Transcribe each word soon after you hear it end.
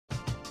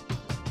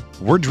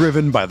We're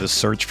driven by the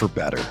search for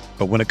better.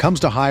 But when it comes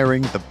to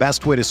hiring, the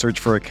best way to search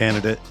for a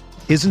candidate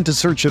isn't to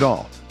search at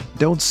all.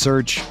 Don't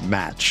search,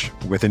 match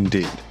with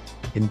Indeed.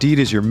 Indeed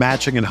is your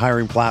matching and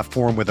hiring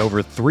platform with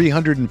over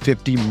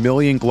 350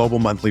 million global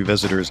monthly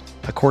visitors,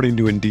 according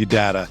to Indeed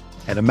data,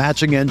 and a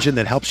matching engine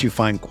that helps you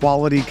find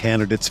quality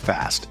candidates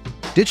fast.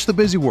 Ditch the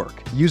busy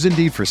work. Use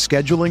Indeed for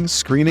scheduling,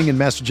 screening, and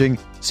messaging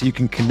so you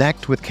can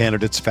connect with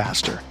candidates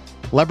faster.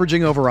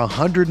 Leveraging over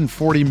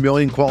 140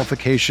 million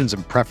qualifications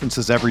and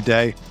preferences every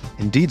day,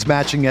 Indeed's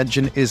matching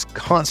engine is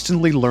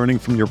constantly learning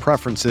from your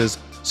preferences,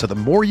 so the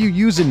more you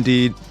use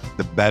Indeed,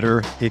 the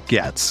better it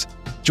gets.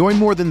 Join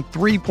more than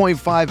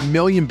 3.5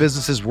 million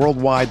businesses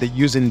worldwide that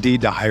use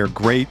Indeed to hire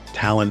great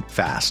talent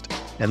fast.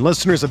 And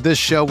listeners of this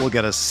show will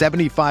get a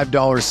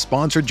 $75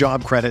 sponsored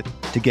job credit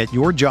to get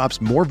your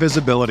jobs more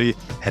visibility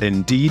at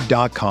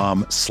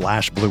Indeed.com/Blue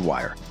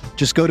Wire.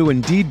 Just go to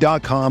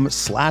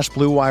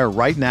Indeed.com/Blue Wire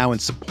right now and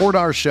support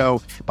our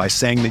show by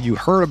saying that you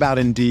heard about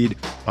Indeed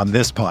on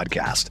this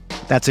podcast.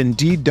 That's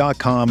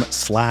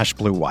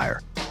Indeed.com/Blue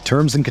Wire.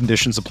 Terms and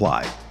conditions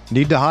apply.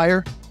 Need to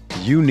hire?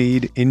 You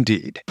need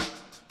Indeed.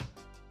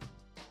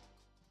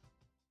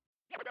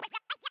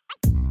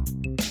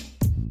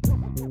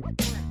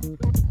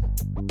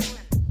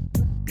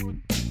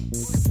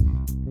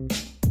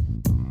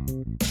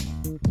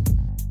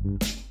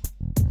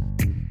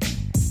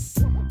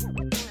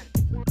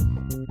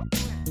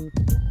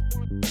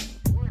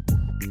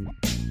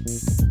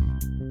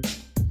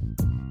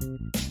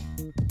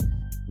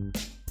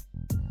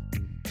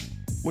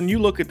 When you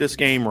look at this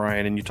game,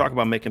 Ryan, and you talk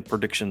about making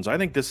predictions, I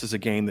think this is a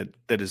game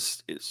that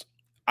is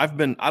I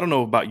don't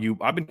know about you,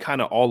 I've been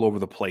kind of all over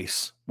the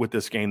place with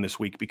this game this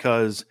week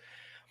because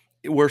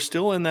we're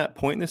still in that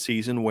point in the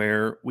season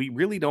where we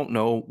really don't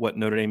know what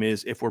Notre Dame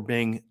is if we're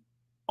being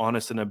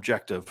honest and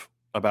objective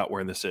about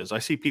where this is. I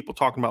see people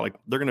talking about like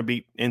they're going to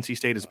beat NC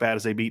State as bad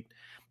as they beat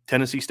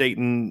Tennessee State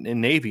and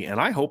Navy,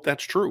 and I hope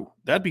that's true.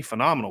 That'd be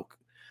phenomenal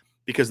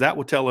because that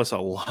would tell us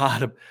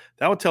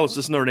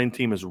this Notre Dame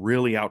team is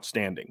really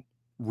outstanding.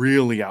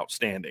 Really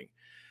outstanding.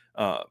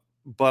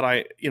 But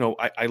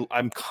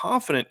I'm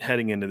confident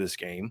heading into this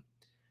game,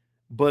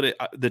 but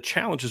the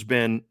challenge has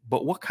been,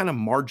 but what kind of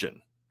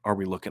margin are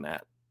we looking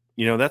at?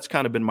 That's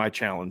kind of been my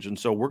challenge. And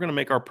so we're going to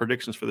make our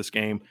predictions for this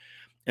game,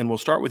 and we'll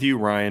start with you,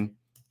 Ryan,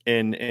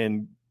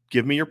 and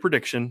give me your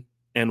prediction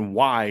and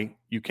why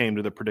you came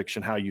to the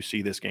prediction, how you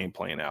see this game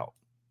playing out.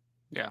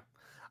 Yeah.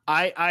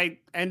 I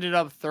ended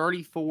up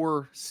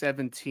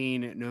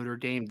 34-17. Notre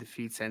Dame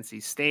defeats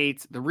NC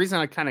State. The reason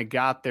I kind of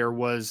got there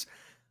was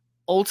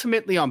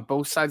ultimately on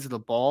both sides of the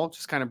ball,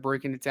 just kind of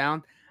breaking it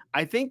down.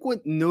 I think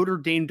what Notre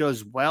Dame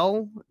does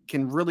well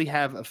can really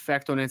have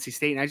effect on NC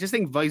State. And I just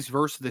think vice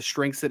versa, the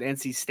strengths at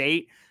NC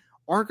State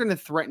aren't going to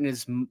threaten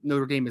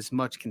Notre Dame as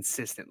much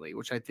consistently,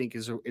 which I think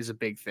is a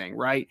big thing,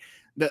 right?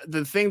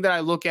 The thing that I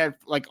look at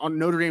like on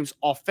Notre Dame's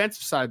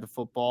offensive side of the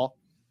football,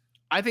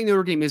 I think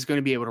Notre Dame is going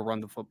to be able to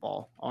run the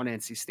football on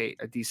NC State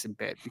a decent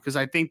bit because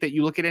I think that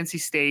you look at NC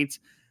State,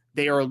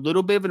 they are a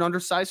little bit of an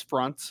undersized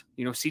front.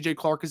 CJ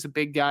Clark is a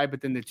big guy,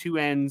 but then the two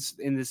ends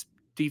in this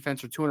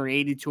defense are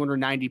 280,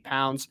 290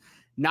 pounds.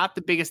 Not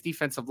the biggest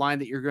defensive line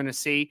that you're going to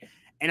see.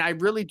 And I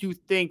really do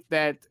think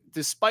that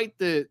despite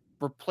the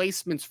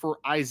replacements for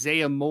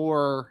Isaiah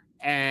Moore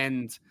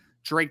and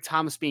Drake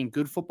Thomas being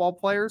good football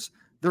players,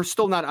 they're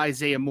still not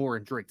Isaiah Moore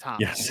and Drake Thomas,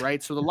 yes.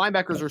 Right? So the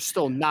linebackers are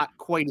still not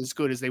quite as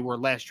good as they were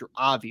last year,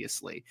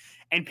 obviously.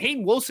 And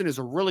Peyton Wilson is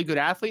a really good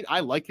athlete.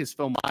 I like his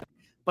film,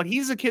 but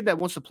he's a kid that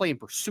wants to play in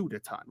pursuit a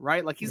ton,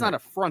 right? Like he's not a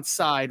front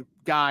side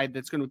guy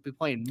that's going to be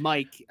playing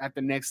Mike at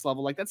the next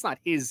level. Like that's not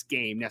his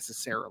game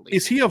necessarily.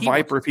 Is he a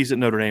Viper if he's at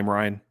Notre Dame,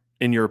 Ryan,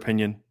 in your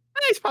opinion?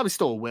 He's probably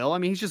still a Will. I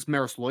mean, he's just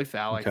Maris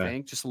Loifau, okay. I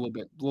think, just a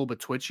little bit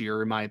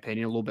twitchier in my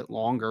opinion, a little bit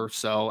longer.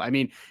 So, I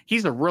mean,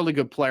 he's a really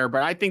good player,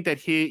 but I think that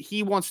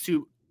he wants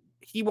to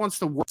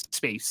work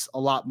space a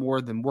lot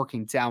more than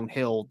working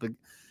downhill.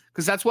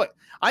 Because that's what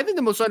I think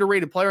the most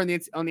underrated player on the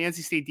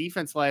NC State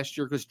defense last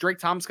year. Because Drake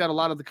Thomas got a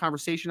lot of the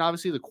conversation.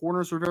 Obviously, the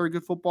corners were very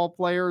good football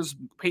players.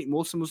 Peyton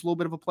Wilson was a little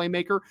bit of a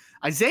playmaker.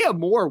 Isaiah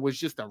Moore was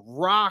just a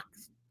rock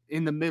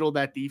in the middle of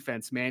that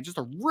defense, man. Just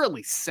a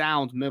really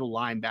sound middle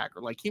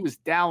linebacker. Like he was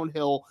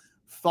downhill,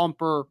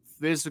 thumper,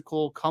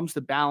 physical, comes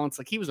to balance.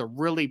 Like he was a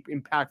really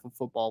impactful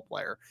football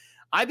player.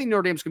 I think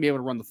Notre Dame's going to be able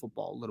to run the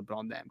football a little bit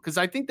on them. Because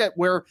I think that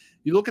where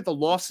you look at the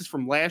losses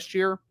from last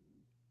year,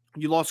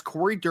 you lost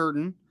Corey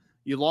Durden,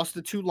 you lost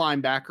the two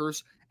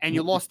linebackers, and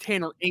you lost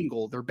Tanner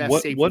Engel, their best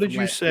safety. What did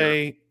you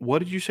say? Year. What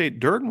did you say?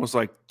 Durden was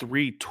like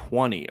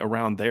 320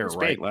 around there,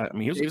 right? Big. I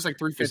mean, he was like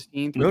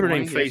 315. Notre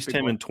Dame faced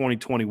him in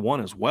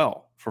 2021 as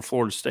well for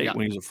Florida State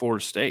when he was at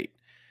Florida State.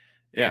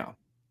 Yeah.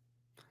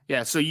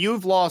 Yeah, so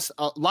you've lost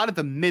a lot of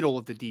the middle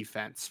of the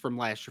defense from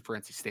last year for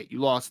NC State.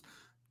 You lost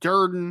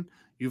Durden.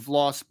 You've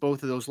lost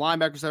both of those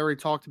linebackers I already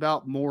talked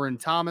about, Moore and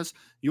Thomas.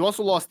 You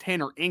also lost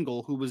Tanner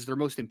Engel, who was their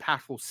most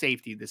impactful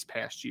safety this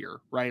past year,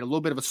 right? A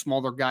little bit of a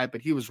smaller guy,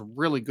 but he was a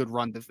really good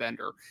run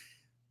defender.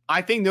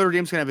 I think Notre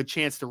Dame's going to have a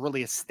chance to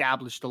really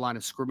establish the line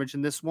of scrimmage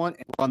in this one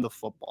and run the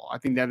football. I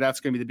think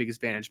that's going to be the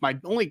biggest advantage.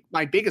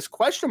 My biggest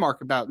question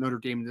mark about Notre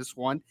Dame in this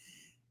one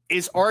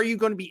is, are you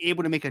going to be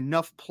able to make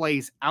enough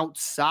plays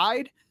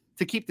outside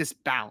to keep this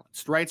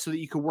balanced, right? So that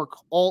you can work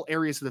all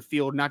areas of the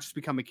field, not just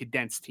become a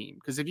condensed team.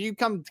 Because if you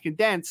come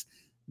condensed,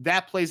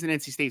 that plays in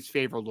NC State's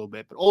favor a little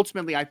bit. But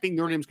ultimately, I think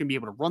Notre Dame's going to be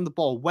able to run the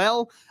ball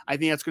well. I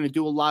think that's going to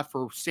do a lot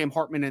for Sam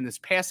Hartman in this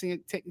passing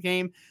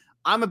game.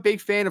 I'm a big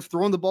fan of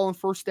throwing the ball in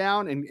first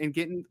down and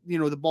getting,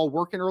 the ball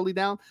working early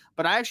down.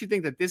 But I actually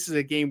think that this is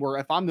a game where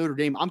if I'm Notre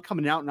Dame, I'm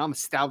coming out and I'm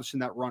establishing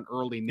that run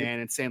early, man,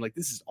 and saying, like,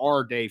 this is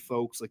our day,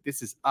 folks. Like,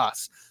 this is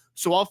us.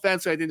 So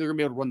offensively, I think they're going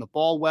to be able to run the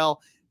ball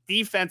well.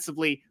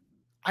 Defensively,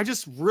 I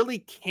just really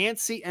can't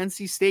see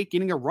NC State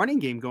getting a running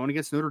game going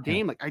against Notre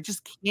Dame. Like, I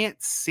just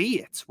can't see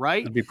it,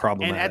 right? That'd be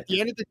problematic. And at the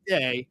end of the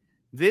day,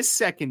 this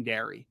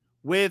secondary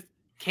with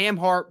Cam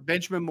Hart,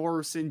 Benjamin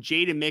Morrison,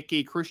 Jaden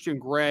Mickey, Christian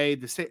Gray,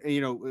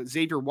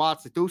 Xavier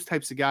Watts, like those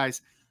types of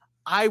guys,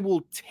 I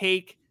will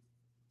take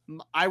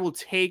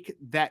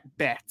that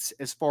bet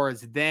as far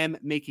as them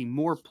making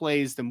more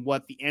plays than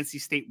what the NC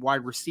State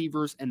wide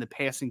receivers and the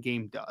passing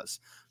game does.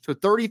 So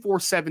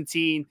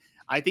 34-17,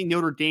 I think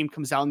Notre Dame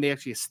comes out and they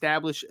actually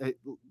establish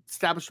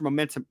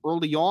momentum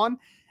early on.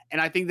 And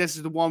I think this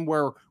is the one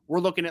where we're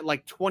looking at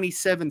like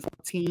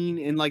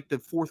 27-14 in like the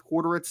fourth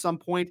quarter at some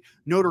point.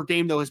 Notre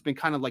Dame, though, has been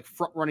kind of like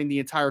front running the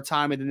entire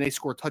time, and then they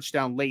score a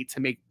touchdown late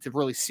to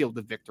really seal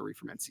the victory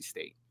from NC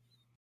State.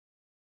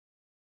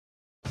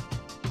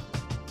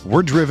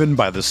 We're driven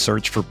by the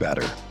search for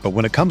better. But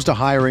when it comes to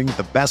hiring,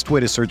 the best way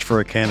to search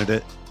for a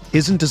candidate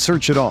isn't to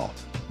search at all.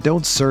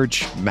 Don't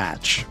search,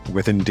 match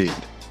with Indeed.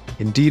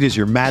 Indeed is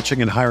your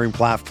matching and hiring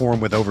platform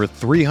with over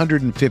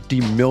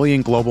 350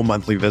 million global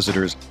monthly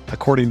visitors,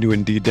 according to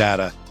Indeed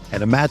data,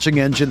 and a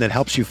matching engine that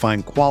helps you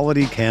find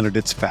quality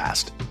candidates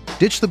fast.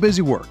 Ditch the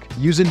busy work.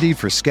 Use Indeed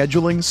for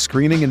scheduling,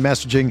 screening, and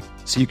messaging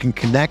so you can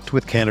connect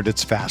with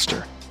candidates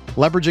faster.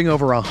 Leveraging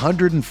over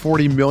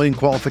 140 million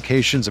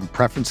qualifications and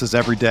preferences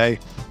every day,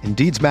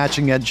 Indeed's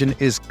matching engine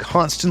is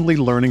constantly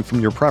learning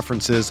from your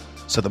preferences,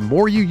 so the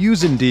more you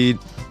use Indeed,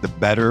 the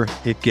better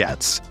it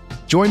gets.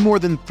 Join more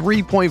than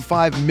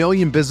 3.5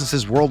 million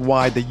businesses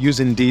worldwide that use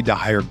Indeed to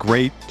hire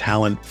great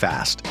talent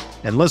fast.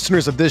 And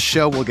listeners of this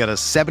show will get a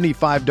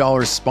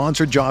 $75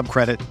 sponsored job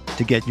credit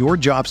to get your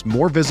jobs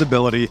more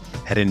visibility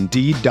at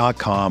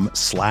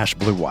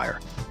Indeed.com/Blue Wire.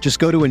 Just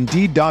go to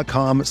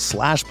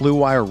Indeed.com/Blue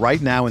Wire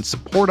right now and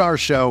support our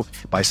show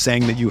by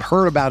saying that you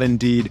heard about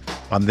Indeed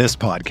on this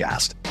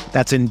podcast.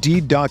 That's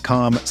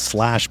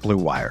Indeed.com/Blue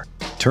Wire.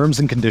 Terms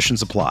and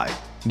conditions apply.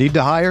 Need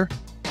to hire?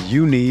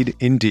 You need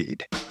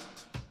Indeed.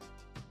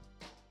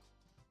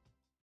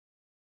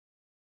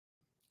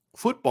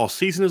 Football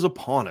season is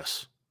upon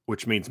us,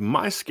 which means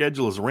my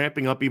schedule is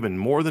ramping up even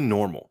more than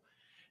normal.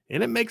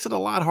 And it makes it a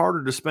lot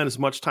harder to spend as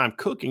much time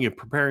cooking and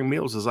preparing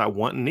meals as I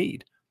want and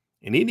need.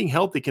 And eating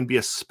healthy can be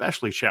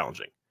especially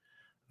challenging.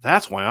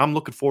 That's why I'm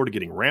looking forward to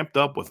getting ramped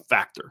up with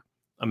Factor,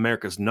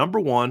 America's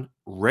 #1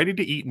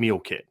 ready-to-eat meal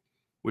kit,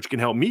 which can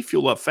help me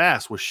fuel up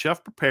fast with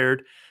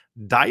chef-prepared,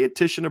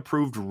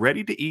 dietitian-approved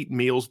ready-to-eat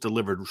meals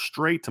delivered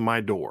straight to my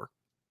door.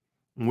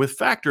 And with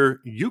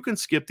Factor, you can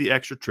skip the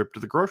extra trip to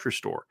the grocery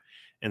store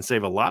and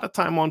save a lot of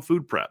time on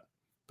food prep,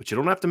 but you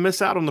don't have to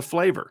miss out on the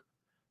flavor.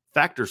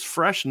 Factor's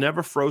fresh,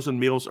 never frozen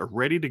meals are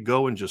ready to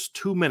go in just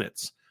 2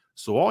 minutes.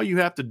 So all you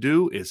have to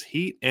do is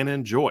heat and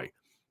enjoy.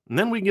 And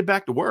then we can get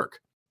back to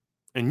work.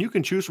 And you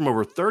can choose from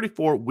over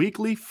 34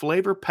 weekly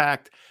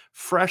flavor-packed,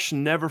 fresh,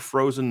 never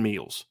frozen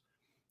meals.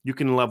 You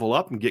can level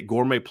up and get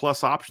gourmet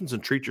plus options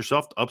and treat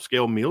yourself to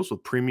upscale meals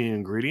with premium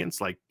ingredients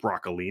like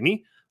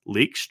broccolini,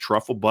 leeks,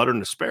 truffle butter,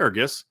 and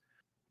asparagus.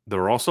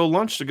 There are also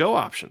lunch-to-go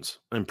options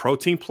and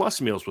protein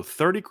plus meals with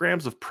 30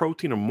 grams of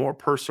protein or more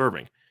per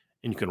serving.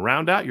 And you can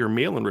round out your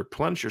meal and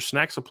replenish your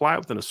snack supply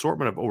with an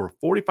assortment of over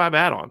 45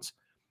 add-ons,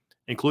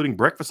 including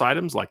breakfast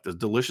items like the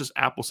delicious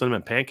apple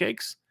cinnamon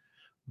pancakes,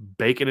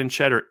 bacon and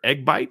cheddar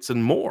egg bites,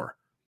 and more.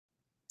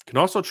 You can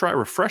also try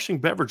refreshing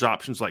beverage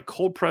options like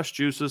cold-pressed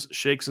juices,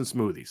 shakes, and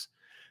smoothies.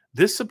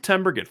 This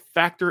September, get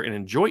Factor and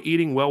enjoy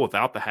eating well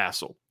without the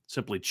hassle.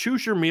 Simply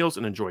choose your meals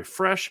and enjoy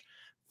fresh,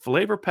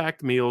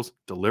 flavor-packed meals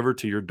delivered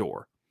to your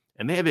door.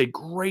 And they have a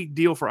great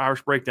deal for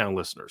Irish Breakdown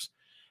listeners.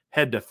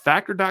 Head to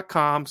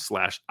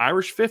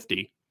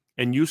factor.com/Irish50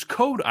 and use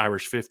code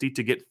Irish50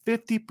 to get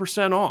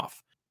 50%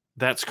 off.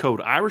 That's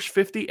code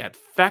Irish50 at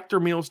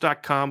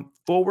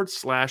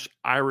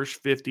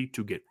factormeals.com/Irish50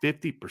 to get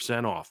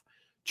 50% off.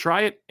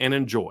 Try it and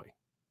enjoy.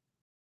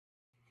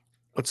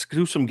 Let's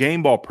do some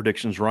game ball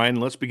predictions, Ryan.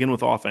 Let's begin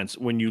with offense.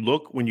 When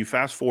you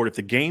fast forward, if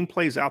the game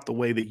plays out the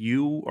way that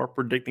you are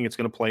predicting it's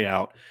going to play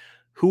out,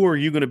 who are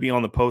you going to be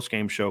on the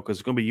post-game show? Because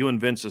it's going to be you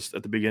and Vince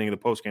at the beginning of the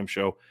post-game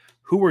show.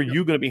 Who are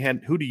you going to be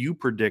who do you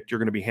predict you're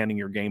going to be handing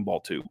your game ball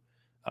to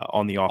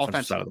on the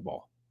offensive side of the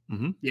ball?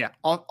 Mm-hmm. Yeah.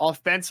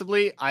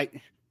 Offensively,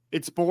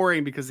 it's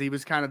boring because he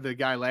was kind of the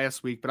guy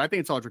last week, but I think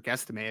it's Audric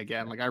Estime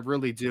again. Like, I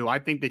really do. I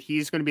think that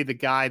he's going to be the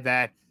guy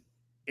that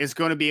is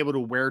going to be able to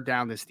wear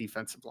down this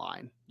defensive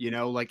line.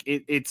 Like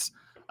it's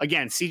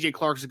Again, CJ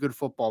Clark's a good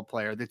football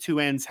player. The two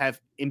ends have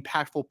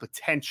impactful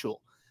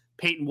potential.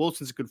 Peyton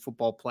Wilson's a good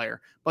football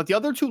player. But the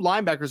other two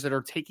linebackers that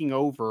are taking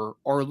over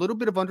are a little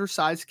bit of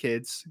undersized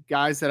kids,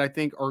 guys that I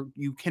think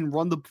you can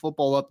run the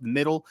football up the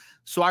middle.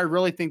 So I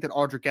really think that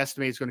Audric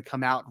Estime is going to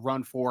come out and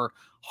run for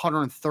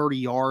 130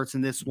 yards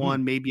in this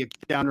one, maybe a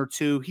down or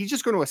two. He's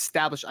just going to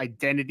establish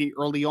identity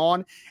early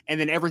on, and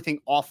then everything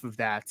off of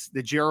that,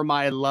 the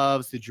Jeremiah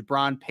Loves, the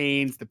Jabron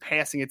Paynes, the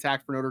passing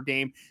attack for Notre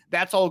Dame,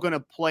 that's all going to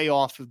play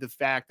off of the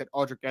fact that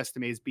Audric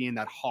Estime is being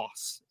that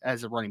hoss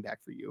as a running back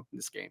for you in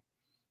this game.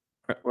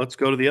 Let's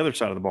go to the other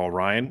side of the ball,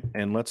 Ryan,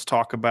 and let's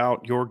talk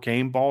about your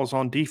game balls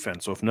on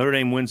defense. So if Notre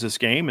Dame wins this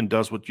game and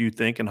does what you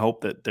think and hope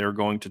that they're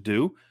going to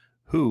do,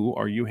 who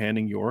are you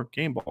handing your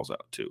game balls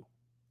out to?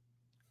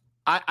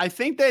 I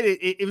think that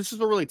it was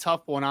just a really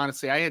tough one,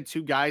 honestly. I had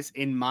two guys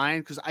in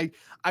mind because I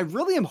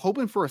really am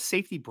hoping for a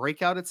safety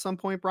breakout at some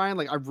point, Brian.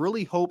 Like, I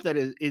really hope that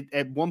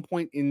at one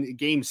point in the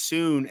game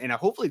soon, and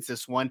hopefully it's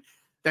this one,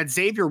 that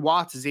Xavier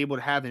Watts is able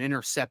to have an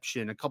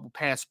interception, a couple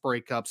pass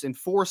breakups, and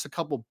force a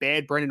couple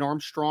bad Brennan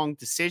Armstrong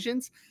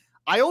decisions.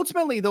 I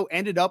ultimately, though,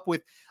 ended up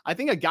with, I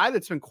think, a guy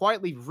that's been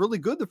quietly really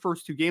good the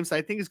first two games that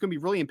I think is going to be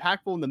really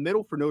impactful in the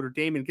middle for Notre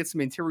Dame and get some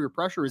interior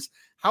pressure is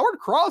Howard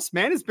Cross,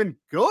 man, has been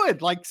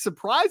good. Like,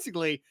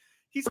 surprisingly,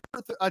 he's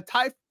a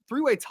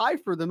three-way tie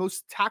for the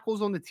most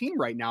tackles on the team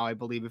right now, I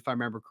believe, if I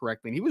remember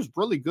correctly. And he was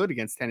really good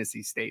against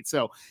Tennessee State.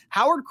 So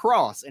Howard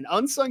Cross, an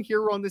unsung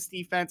hero on this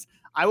defense.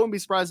 I wouldn't be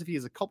surprised if he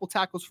has a couple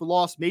tackles for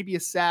loss, maybe a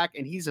sack,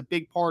 and he's a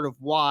big part of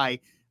why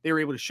they were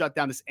able to shut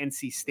down this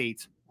NC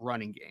State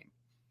running game.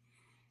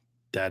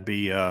 That'd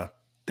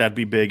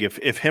be big.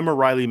 If him or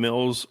Riley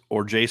Mills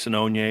or Jason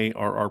Onye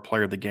are our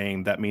player of the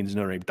game, that means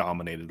Notre Dame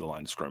dominated the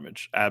line of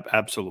scrimmage.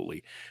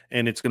 Absolutely.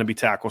 And it's going to be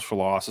tackles for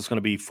loss. It's going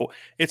to be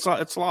it's a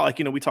lot like,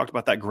 we talked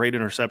about that great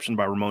interception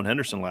by Ramon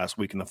Henderson last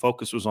week, and the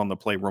focus was on the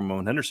play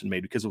Ramon Henderson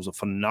made because it was a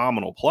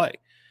phenomenal play.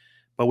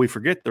 But we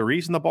forget the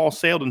reason the ball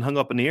sailed and hung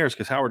up in the air is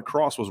because Howard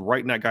Cross was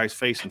right in that guy's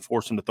face and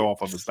forced him to throw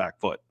off of his back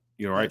foot.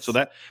 Right? Yes. So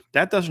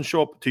that doesn't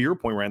show up, to your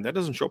point, Rand, that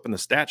doesn't show up in the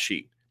stat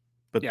sheet.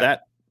 But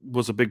that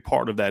was a big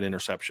part of that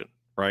interception,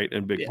 right?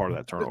 And a big part of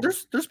that turnover.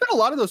 There's been a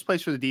lot of those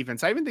plays for the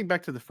defense. I even think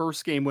back to the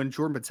first game when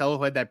Jordan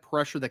Botelho had that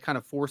pressure that kind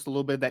of forced a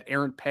little bit of that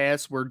errant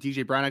pass where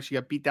DJ Brown actually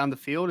got beat down the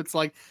field. It's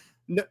like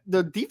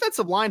the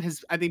defensive line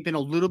has, I think, been a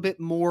little bit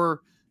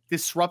more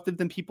disruptive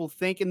than people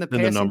think in the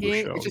passing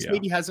game. It just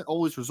maybe hasn't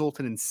always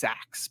resulted in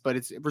sacks, but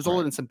it's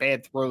resulted in some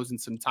bad throws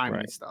and some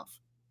timely stuff.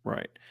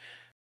 Right.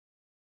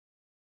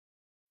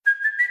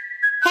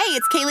 Hey,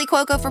 it's Kaylee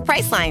Cuoco for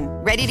Priceline.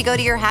 Ready to go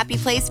to your happy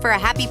place for a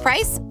happy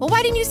price? Well,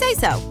 why didn't you say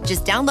so?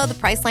 Just download the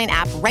Priceline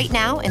app right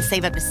now and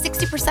save up to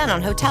 60%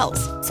 on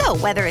hotels. So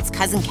whether it's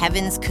Cousin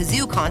Kevin's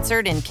Kazoo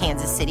Concert in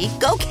Kansas City,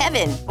 go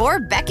Kevin, or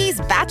Becky's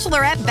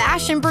Bachelorette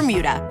Bash in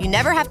Bermuda, you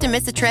never have to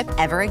miss a trip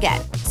ever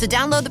again. So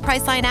download the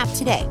Priceline app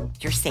today.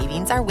 Your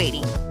savings are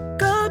waiting.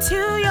 Go to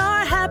your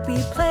happy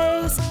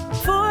place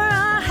for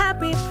a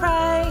happy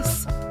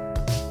price.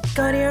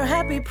 Go to your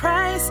happy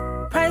price,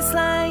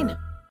 Priceline.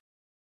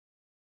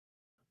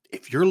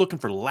 If you're looking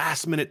for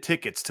last-minute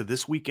tickets to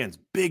this weekend's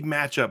big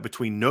matchup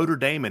between Notre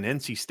Dame and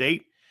NC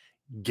State,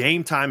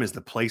 Game Time is the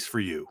place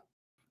for you.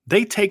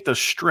 They take the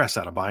stress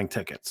out of buying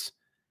tickets.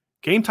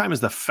 Game Time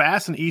is the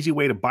fast and easy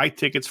way to buy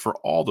tickets for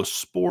all the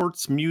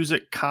sports,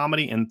 music,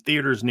 comedy, and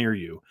theaters near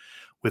you.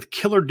 With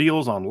killer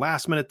deals on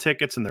last-minute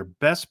tickets and their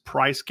best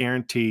price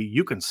guarantee,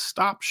 you can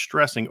stop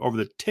stressing over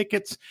the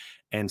tickets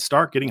and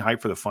start getting hyped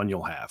for the fun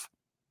you'll have.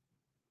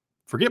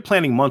 Forget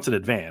planning months in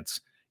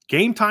advance.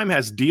 Game Time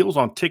has deals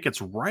on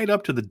tickets right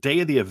up to the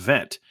day of the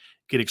event.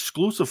 Get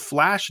exclusive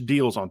flash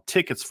deals on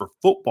tickets for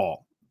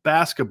football,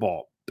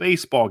 basketball,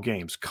 baseball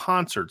games,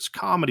 concerts,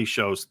 comedy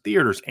shows,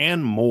 theaters,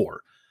 and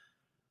more.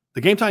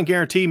 The Game Time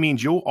guarantee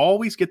means you'll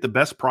always get the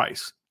best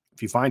price.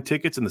 If you find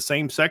tickets in the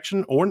same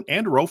section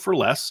and row for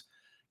less,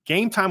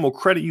 Game Time will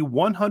credit you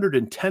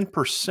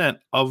 110%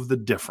 of the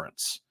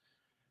difference.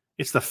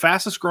 It's the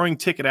fastest growing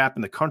ticket app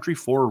in the country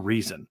for a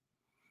reason.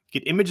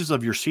 Get images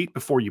of your seat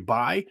before you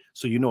buy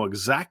so you know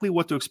exactly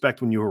what to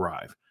expect when you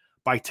arrive.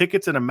 Buy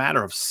tickets in a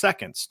matter of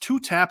seconds, 2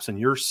 taps and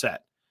you're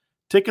set.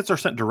 Tickets are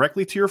sent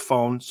directly to your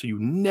phone so you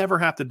never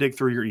have to dig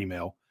through your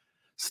email.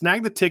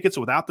 Snag the tickets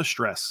without the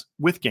stress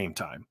with Game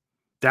Time.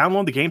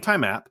 Download the Game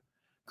Time app,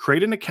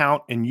 create an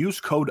account, and use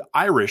code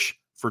IRISH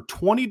for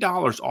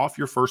 $20 off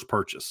your first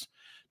purchase.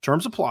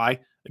 Terms apply.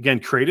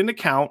 Again, create an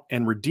account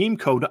and redeem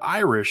code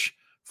IRISH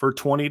for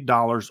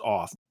 $20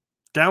 off.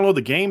 Download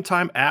the Game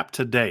Time app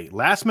today.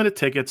 Last minute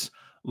tickets,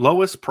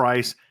 lowest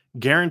price,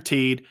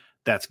 guaranteed.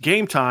 That's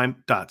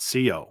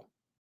gametime.co.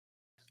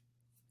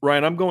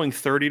 Ryan, I'm going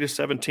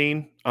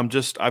 30-17.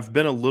 I've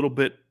been a little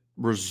bit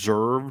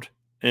reserved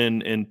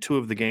in 2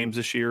 of the games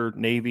this year.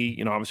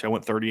 Navy, obviously I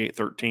went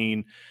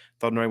 38-13.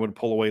 Thought Notre Dame would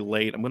pull away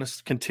late. I'm going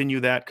to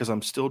continue that because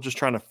I'm still just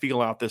trying to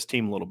feel out this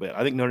team a little bit.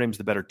 I think Notre Dame's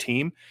the better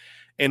team.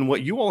 And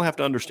what you all have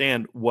to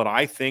understand,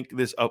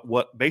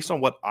 based on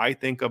what I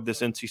think of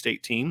this NC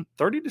State team,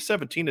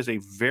 30-17 is a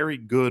very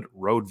good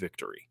road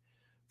victory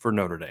for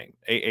Notre Dame.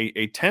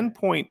 A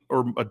 10-point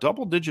or a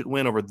double-digit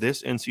win over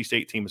this NC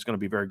State team is going to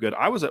be very good.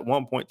 I was at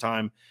one point in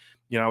time,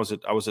 I was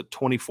at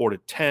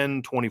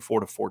 24-10,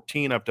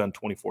 24-14. I've done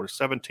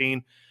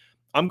 24-17.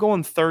 I'm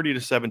going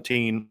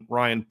 30-17,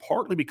 Ryan,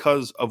 partly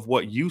because of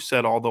what you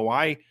said, although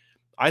I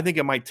think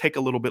it might take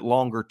a little bit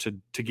longer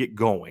to get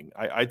going.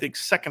 I think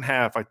second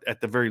half,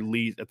 at the very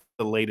least, at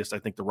the latest, I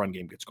think the run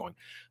game gets going.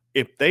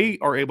 If they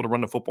are able to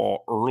run the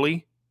football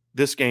early,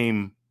 this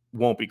game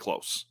won't be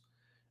close.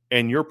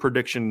 And your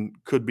prediction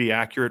could be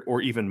accurate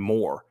or even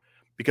more.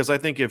 Because I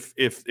think if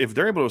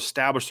they're able to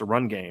establish the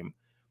run game,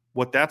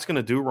 what that's going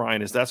to do,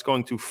 Ryan, is that's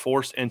going to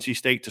force NC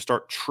State to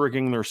start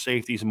triggering their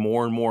safeties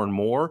more and more and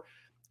more.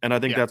 And I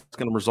think that's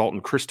going to result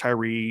in Chris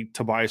Tyree,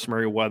 Tobias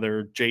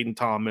Merriweather, Jaden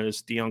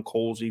Thomas, Deion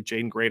Colsey,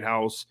 Jaden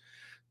Greathouse,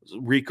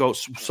 Rico.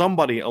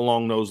 Somebody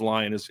along those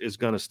lines is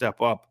going to step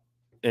up,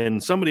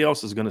 and somebody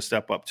else is going to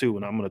step up too.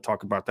 And I'm going to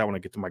talk about that when I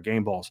get to my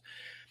game balls.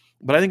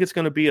 But I think it's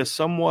going to be a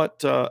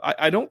somewhat.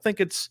 I don't think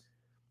it's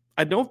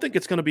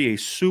going to be a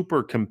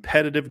super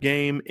competitive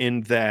game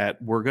in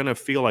that we're going to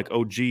feel like,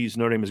 oh, geez,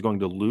 Notre Dame is going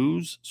to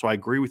lose. So I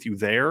agree with you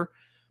there.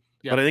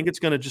 Yep. But I think it's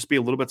going to just be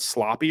a little bit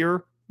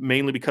sloppier,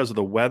 mainly because of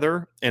the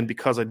weather and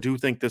because I do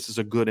think this is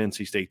a good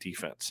NC State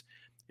defense.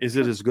 Is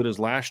it as good as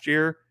last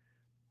year?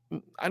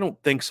 I don't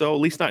think so,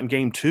 at least not in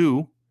game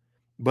 2.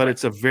 But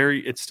it's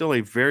still a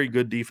very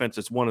good defense.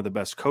 It's one of the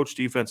best coach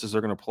defenses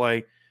they're going to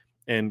play.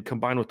 And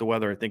combined with the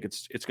weather, I think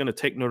it's going to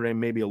take Notre Dame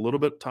maybe a little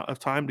bit of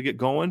time to get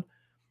going.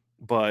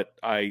 But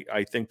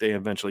I think they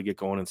eventually get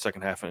going in the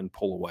second half and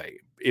pull away.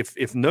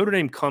 If Notre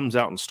Dame comes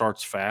out and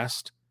starts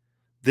fast,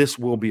 this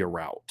will be a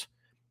rout.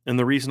 And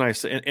the reason I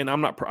say, and I'm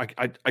not,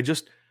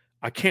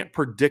 I can't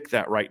predict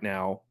that right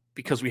now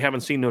because we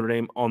haven't seen Notre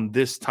Dame on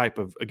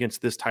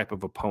against this type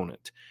of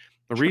opponent.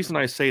 The reason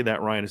I say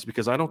that, Ryan, is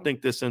because I don't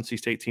think this NC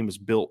State team is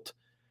built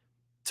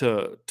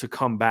to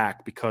come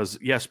back because,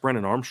 yes,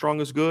 Brennan Armstrong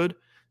is good.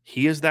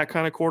 He is that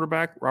kind of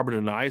quarterback. Robert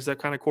Anae is that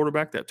kind of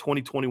quarterback. That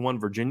 2021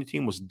 Virginia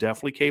team was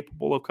definitely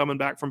capable of coming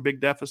back from big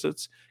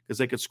deficits because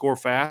they could score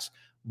fast.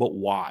 But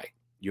why?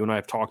 You and I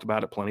have talked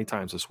about it plenty of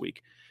times this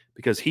week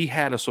because he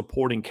had a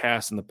supporting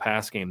cast in the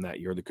pass game that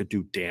year that could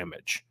do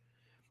damage.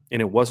 And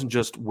it wasn't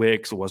just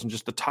Wicks. It wasn't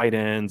just the tight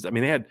ends. I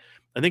mean,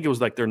 I think it was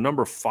like their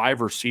number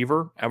 5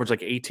 receiver averaged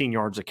like 18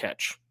 yards a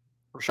catch.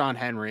 Rashawn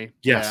Henry.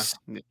 Yes.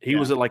 Yeah. He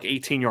was at like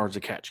 18 yards a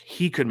catch.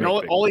 He could make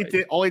all he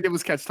did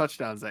was catch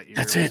touchdowns that year.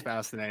 That's it. It was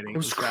fascinating. It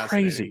was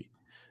crazy.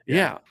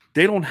 Yeah.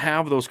 They don't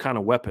have those kind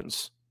of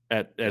weapons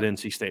at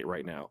NC State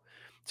right now.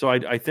 So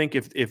I think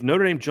if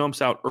Notre Dame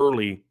jumps out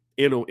early,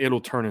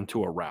 it'll turn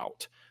into a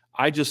rout.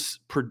 I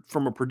just,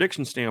 from a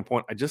prediction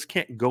standpoint, I just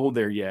can't go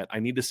there yet. I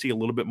need to see a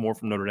little bit more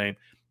from Notre Dame,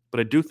 but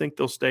I do think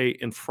they'll stay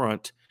in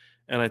front,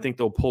 and I think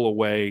they'll pull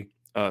away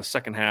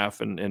second half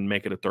and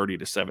make it a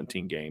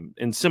 30-17 game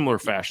in similar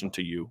fashion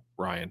to you,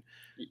 Ryan.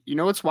 You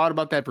know what's wild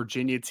about that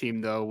Virginia team,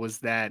 though, was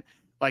that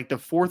like the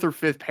 4th or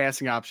 5th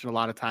passing option a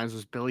lot of times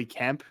was Billy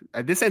Kemp.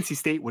 This NC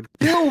State would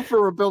kill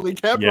for a Billy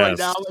Kemp right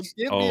now. Like,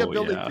 give me a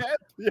Billy Kemp.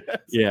 Yes.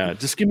 Yeah,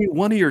 just give me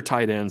one of your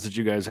tight ends that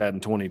you guys had in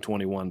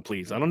 2021,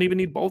 please. I don't even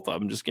need both of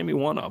them. Just give me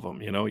one of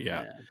them,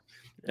 Yeah.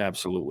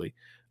 Absolutely.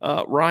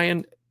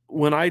 Ryan,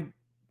 when I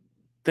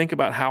think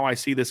about how I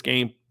see this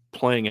game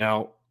playing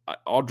out,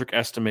 Aldrich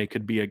Estime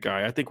could be a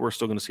guy. I think we're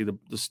still going to see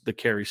the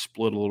carry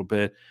split a little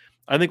bit.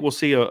 I think we'll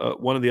see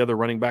one of the other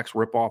running backs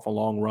rip off a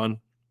long run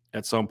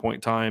at some point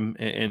in time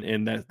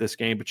in this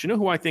game. But you know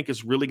who I think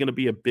is really going to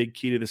be a big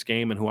key to this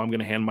game and who I'm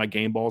going to hand my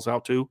game balls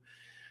out to?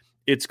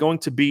 It's going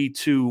to be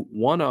to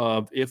one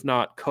of, if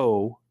not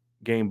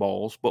game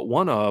balls, but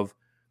one of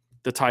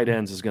the tight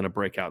ends is going to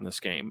break out in this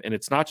game. And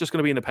it's not just going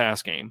to be in the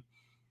pass game.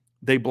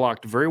 They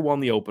blocked very well in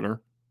the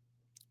opener.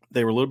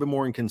 They were a little bit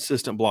more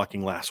inconsistent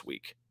blocking last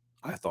week,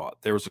 I thought.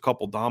 There was a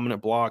couple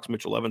dominant blocks.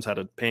 Mitchell Evans had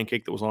a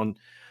pancake that was on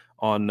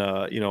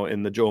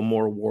in the Joe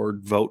Moore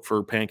Award vote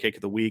for Pancake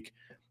of the Week.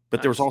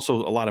 But there was also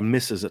a lot of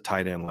misses at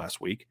tight end last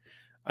week.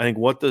 I think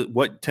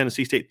what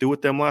Tennessee State threw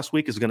at them last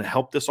week is going to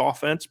help this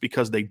offense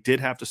because they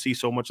did have to see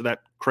so much of that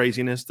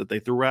craziness that they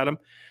threw at them.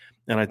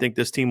 And I think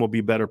this team will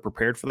be better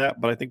prepared for that.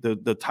 But I think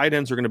the tight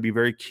ends are going to be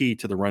very key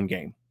to the run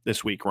game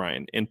this week,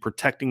 Ryan, in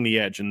protecting the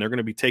edge. And they're going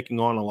to be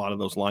taking on a lot of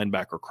those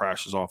linebacker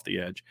crashes off the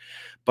edge.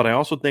 But I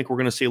also think we're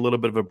going to see a little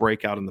bit of a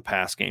breakout in the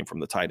pass game from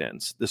the tight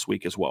ends this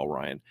week as well,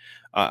 Ryan.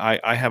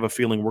 I have a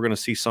feeling we're going to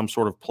see some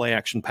sort of play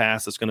action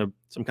pass that's going to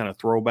some kind of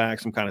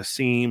throwback, some kind of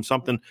seam,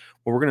 something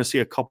where we're going to see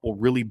a couple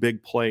really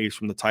big plays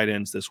from the tight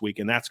ends this week.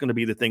 And that's going to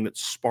be the thing that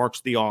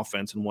sparks the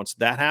offense. And once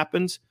that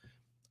happens,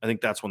 I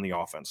think that's when the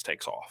offense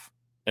takes off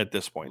at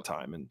this point in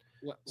time. And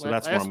so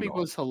that's where I'm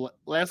going.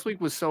 Last week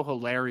was so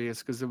hilarious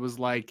because it was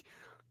like,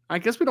 I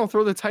guess we don't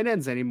throw the tight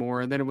ends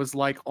anymore. And then it was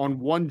like on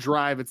one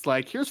drive, it's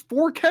like, here's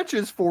 4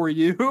 catches for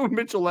you,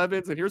 Mitchell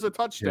Evans, and here's a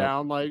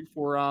touchdown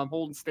for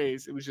Holden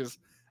Stace. It was just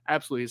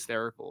absolutely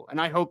hysterical.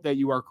 And I hope that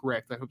you are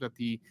correct. I hope that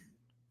the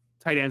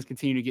tight ends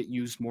continue to get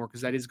used more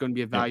because that is going to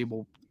be a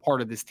valuable part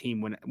of this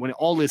team when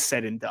all is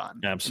said and done.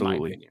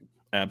 Absolutely.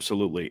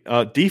 Absolutely.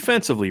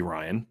 Defensively,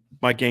 Ryan,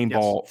 my game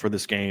ball for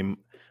this game,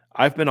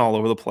 I've been all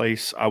over the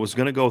place. I was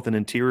going to go with an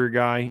interior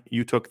guy.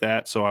 You took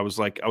that, so I was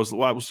like, I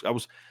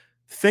was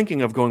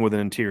thinking of going with an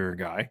interior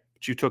guy,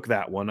 but you took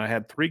that one. I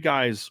had 3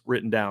 guys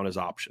written down as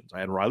options. I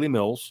had Riley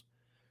Mills,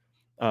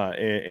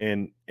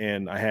 and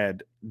I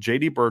had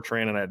J.D.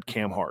 Bertrand, and I had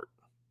Cam Hart.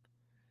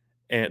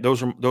 And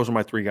those are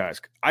my 3 guys.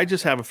 I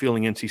just have a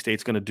feeling NC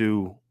State's going to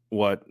do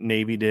what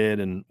Navy did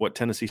and what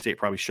Tennessee State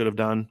probably should have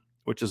done,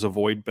 which is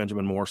avoid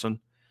Benjamin Morrison.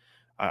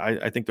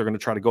 I think they're going to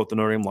try to go at the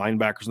Notre Dame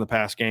linebackers in the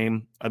pass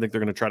game. I think they're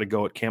going to try to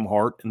go at Cam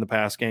Hart in the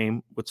pass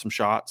game with some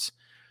shots.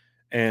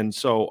 And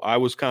so I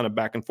was kind of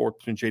back and forth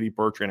between J.D.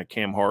 Bertrand and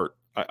Cam Hart.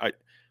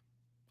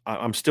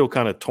 I'm still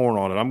kind of torn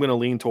on it. I'm going to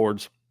lean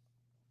towards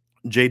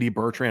J.D.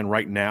 Bertrand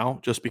right now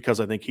just because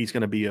I think he's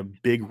going to be a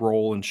big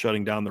role in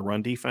shutting down the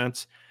run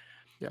defense.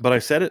 Yeah. But I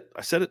said it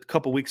a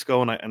couple weeks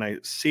ago, and I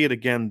see it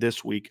again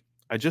this week.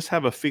 I just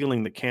have a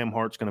feeling that Cam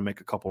Hart's going to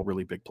make a couple of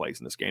really big plays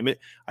in this game.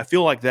 I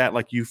feel like that,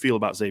 like you feel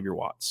about Xavier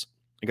Watts.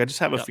 Like I just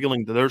have a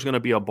feeling that there's going to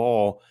be a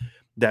ball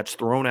that's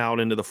thrown out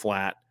into the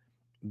flat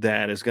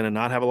that is going to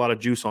not have a lot of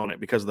juice on it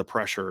because of the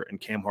pressure, and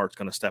Cam Hart's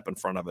going to step in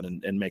front of it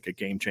and make a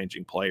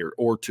game-changing play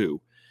or 2.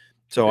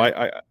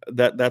 So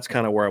that's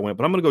kind of where I went.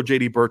 But I'm going to go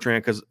J.D.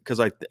 Bertrand because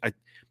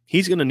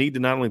he's going to need to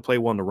not only play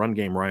well in the run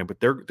game, Ryan, but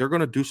they're going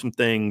to do some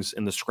things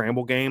in the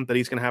scramble game that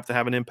he's going to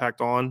have an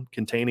impact on,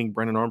 containing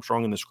Brennan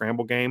Armstrong in the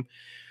scramble game.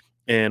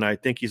 And I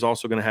think he's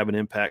also going to have an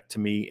impact to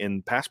me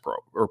in pass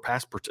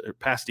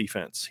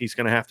defense. He's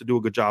going to have to do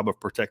a good job of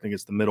protecting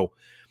against the middle.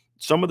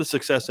 Some of the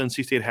success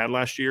NC State had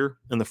last year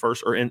in the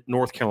first, or in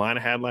North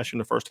Carolina had last year in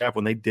the first half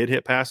when they did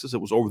hit passes,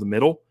 it was over the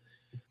middle.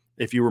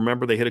 If you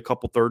remember, they hit a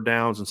couple 3rd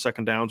downs and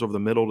 2nd downs over the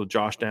middle to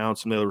Josh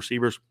Downs, some of the other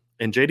receivers,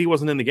 and JD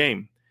wasn't in the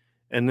game.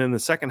 And then the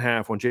second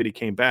half, when JD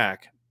came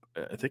back,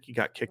 I think he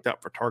got kicked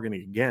out for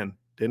targeting again,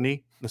 didn't he?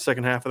 In the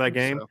second half of that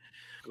game,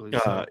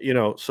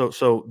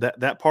 so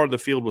that part of the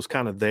field was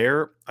kind of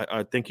there.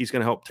 I think he's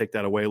going to help take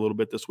that away a little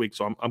bit this week.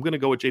 So I'm going to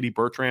go with JD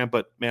Bertrand,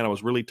 but man, I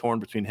was really torn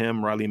between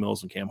him, Riley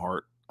Mills, and Cam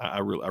Hart. I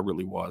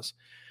really was.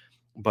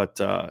 But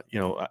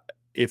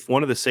if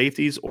one of the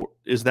safeties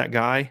is that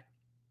guy,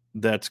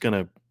 that's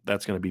going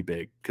to be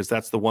big because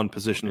that's the one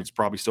position that's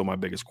probably still my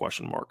biggest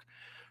question mark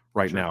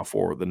right now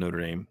for the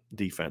Notre Dame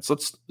defense.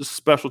 Let's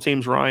special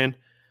teams, Ryan.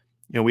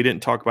 We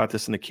didn't talk about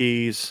this in the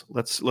keys.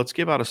 Let's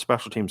give out a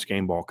special teams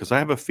game ball because I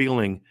have a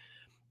feeling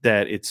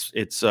that it's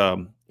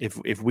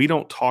if we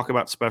don't talk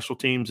about special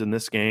teams in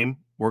this game,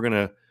 we're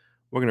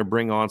gonna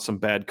bring on some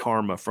bad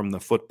karma from the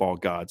football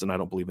gods, and I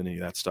don't believe in any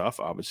of that stuff.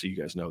 Obviously, you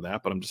guys know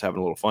that, but I'm just having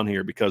a little fun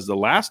here because the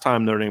last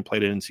time Notre Dame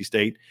played at NC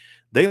State,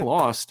 they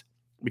lost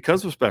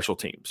because of special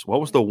teams.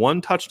 What was the one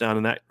touchdown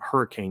in that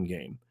Hurricane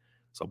game?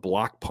 It's a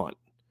block punt.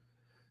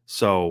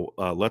 So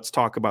let's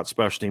talk about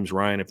special teams,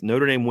 Ryan. If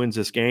Notre Dame wins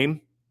this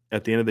game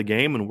at the end of the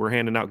game and we're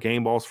handing out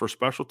game balls for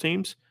special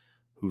teams,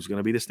 who's going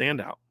to be the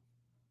standout?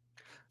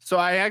 So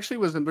I actually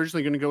was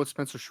originally going to go with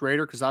Spencer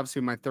Schrader because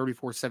obviously my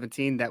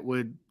 34-17, that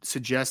would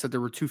suggest that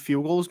there were 2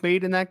 field goals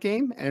made in that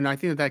game. And I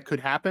think that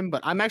could happen.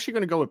 But I'm actually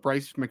going to go with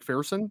Bryce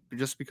McPherson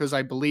just because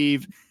I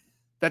believe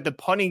that the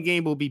punting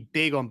game will be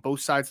big on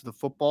both sides of the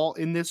football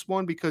in this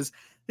one because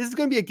this is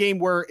going to be a game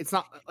where it's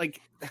not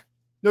like –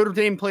 Notre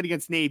Dame played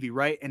against Navy,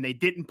 right? And they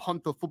didn't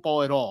punt the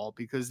football at all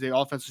because the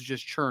offense was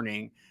just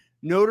churning.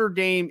 Notre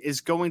Dame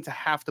is going to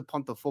have to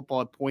punt the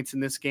football at points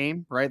in this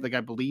game, right? Like I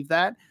believe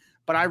that.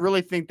 But I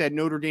really think that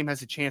Notre Dame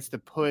has a chance to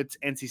put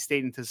NC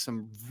State into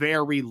some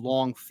very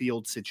long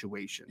field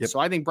situations. Yep. So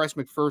I think Bryce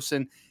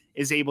McPherson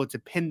is able to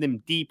pin them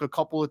deep a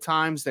couple of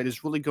times. That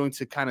is really going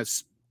to kind of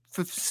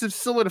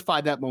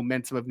solidify that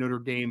momentum of Notre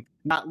Dame,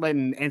 not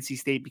letting NC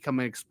State become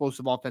an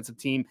explosive offensive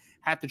team,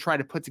 have to try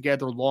to put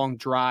together long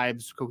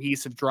drives,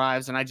 cohesive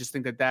drives. And I just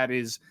think that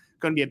is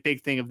going to be a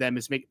big thing of them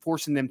is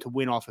forcing them to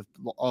win off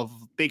of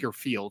bigger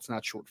fields,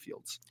 not short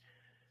fields.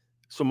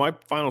 So my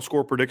final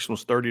score prediction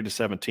was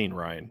 30-17,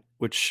 Ryan,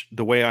 which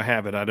the way I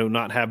have it, I do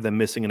not have them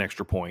missing an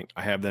extra point.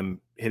 I have them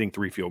hitting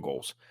 3 field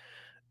goals,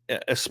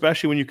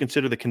 especially when you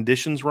consider the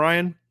conditions,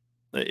 Ryan.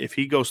 If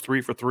he goes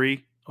 3 for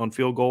 3 on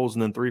field goals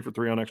and then 3 for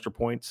 3 on extra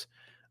points,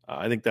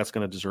 I think that's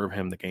going to deserve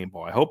him the game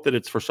ball. I hope that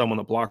it's for someone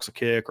that blocks a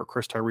kick or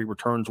Chris Tyree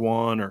returns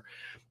one. Or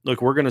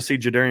look, we're going to see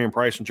Jadarian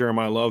Price and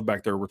Jeremiah Love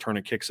back there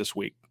returning kicks this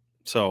week.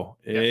 So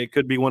it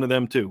could be one of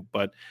them too.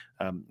 But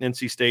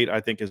NC State,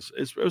 I think, is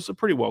a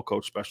pretty well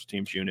coached special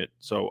teams unit.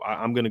 So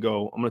I'm going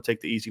to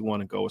take the easy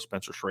one and go with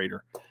Spencer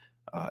Schrader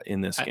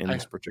in this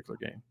particular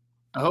game.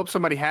 I hope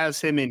somebody has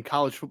him in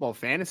college football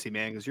fantasy,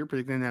 man, because you're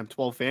predicting to have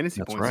 12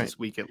 fantasy points this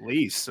week at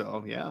least.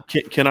 So yeah.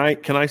 Can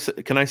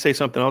I say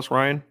something else,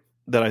 Ryan?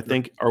 That I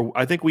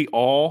think we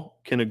all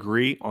can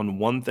agree on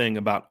one thing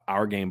about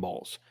our game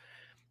balls.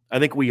 I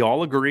think we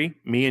all agree,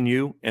 me and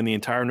you and the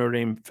entire Notre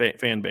Dame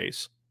fan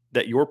base,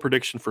 that your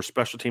prediction for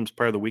special teams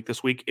player of the week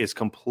this week is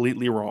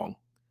completely wrong,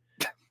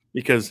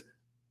 because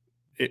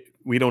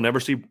we don't ever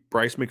see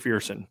Bryce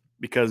McPherson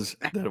because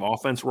the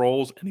offense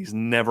rolls and he's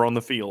never on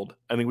the field.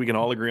 I think we can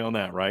all agree on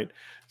that, right?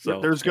 So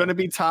there's going to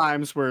be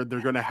times where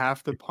they're going to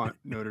have to punt,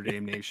 Notre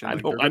Dame Nation. I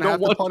don't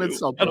want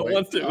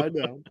to. I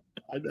know.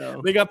 I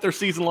know. They got their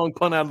season-long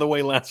punt out of the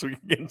way last week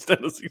against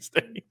Tennessee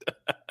State.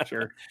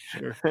 Sure.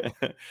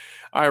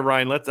 All right,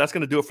 Ryan, that's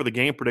going to do it for the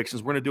game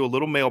predictions. We're going to do a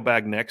little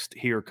mailbag next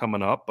here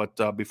coming up.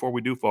 But before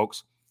we do,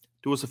 folks,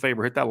 do us a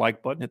favor, hit that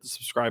like button, hit the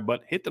subscribe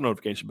button, hit the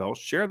notification bell,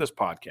 share this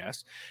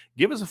podcast,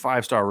 give us a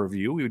 5-star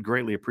review. We would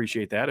greatly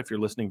appreciate that if you're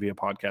listening via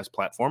podcast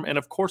platform. And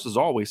of course, as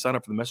always, sign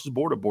up for the message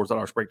board at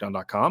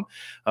boards.irishbreakdown.com.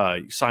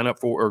 Sign up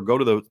for or go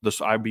to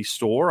the IB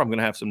store. I'm going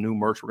to have some new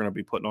merch we're going to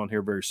be putting on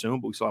here very soon,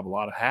 but we still have a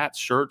lot of hats,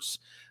 shirts.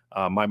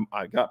 I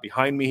got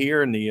behind me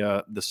here in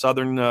the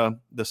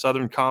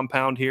southern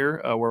compound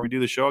here where we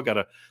do the show. I got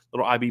a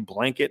little IB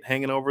blanket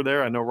hanging over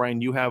there. I know, Ryan,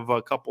 you have a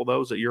couple of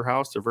those at your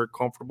house. They're very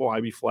comfortable.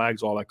 IB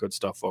flags, all that good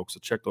stuff, folks. So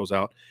check those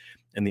out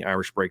in the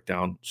Irish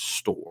Breakdown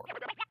store.